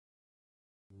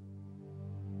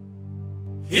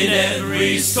In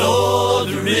every soul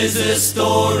there is a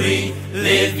story.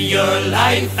 Live your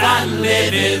life and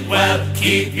live it well.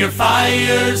 Keep your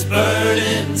fires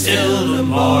burning till the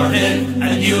morning,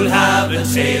 and you'll have a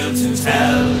tale to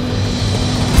tell.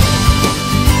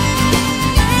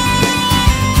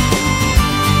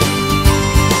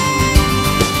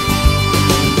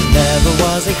 Never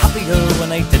was I happier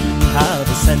when I didn't have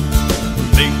a cent.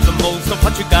 Make the most of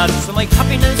what you got, so my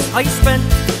happiness I spent.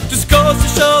 Just goes to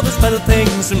show there's better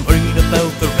things than worried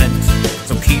about the rent.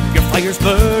 So keep your fires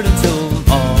burning till the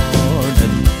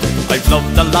morning. I've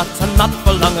loved a lot and not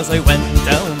for long as I went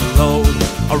down the road.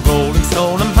 A rolling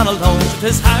stone and man alone, it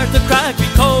is hard to crack me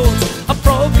code. A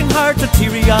broken heart, a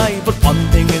teary eye, but one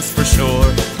thing is for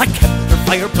sure, I kept the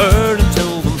fire burning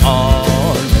till the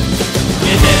morning.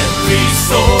 In every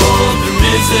soul there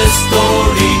is a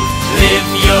story. Live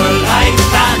your life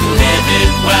and live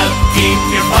it well. Keep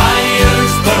your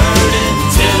fires burning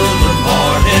till the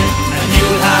morning, and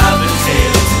you'll have a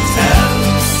tale to tell.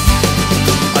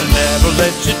 I'll never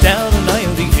let you down, and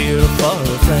I'll be here for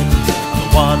a friend. The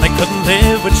one I couldn't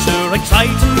live with, sure I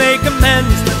tried to make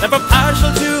amends. Never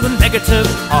partial to the negative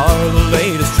or the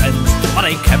latest trends, but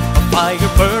I kept the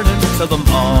fire burning till the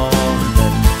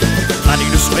morning. Planning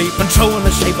to scrape and throw in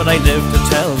the shape, but I live to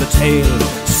tell the tale.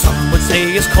 Some would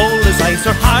say as cold as ice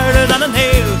or harder than a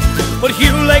nail, but you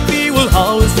like me will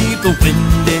always need the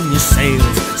wind in your sails.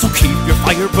 So keep your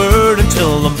fire burning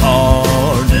till the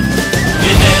morning.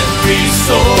 In every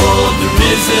soul there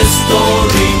is a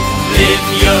story. Live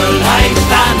your life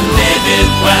and live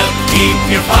it well. Keep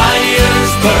your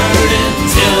fires burning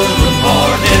till the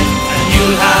morning, and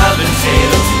you'll have a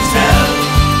tale to tell.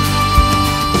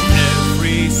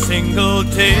 Every single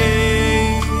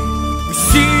day we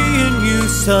see a new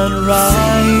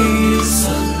sunrise.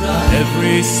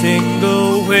 Every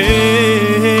single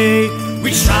way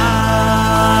we try.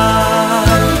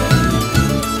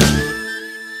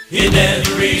 In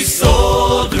every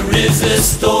soul there is a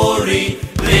story.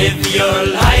 Live your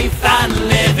life and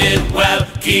live it well.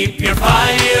 Keep your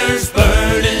fires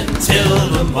burning till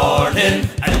the morning,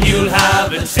 and you'll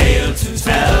have a tale to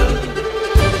tell.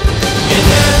 In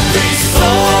every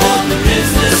soul there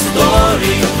is a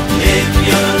story. Live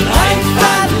your life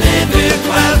and live it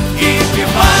well. Keep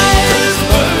your fires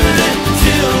burning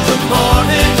till the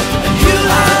morning, and you'll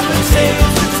have a tale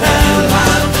to tell.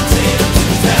 Have a tale to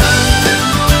tell.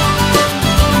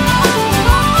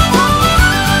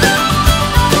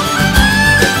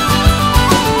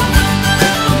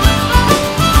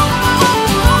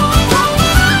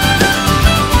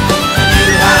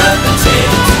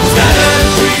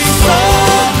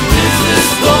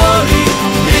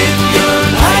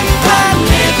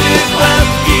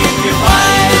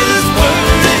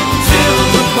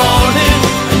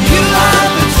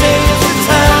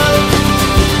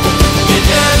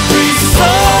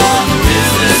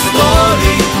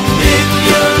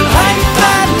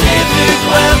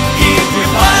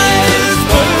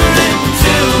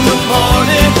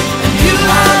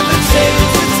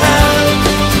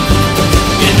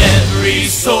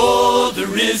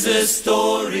 There is a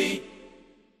story.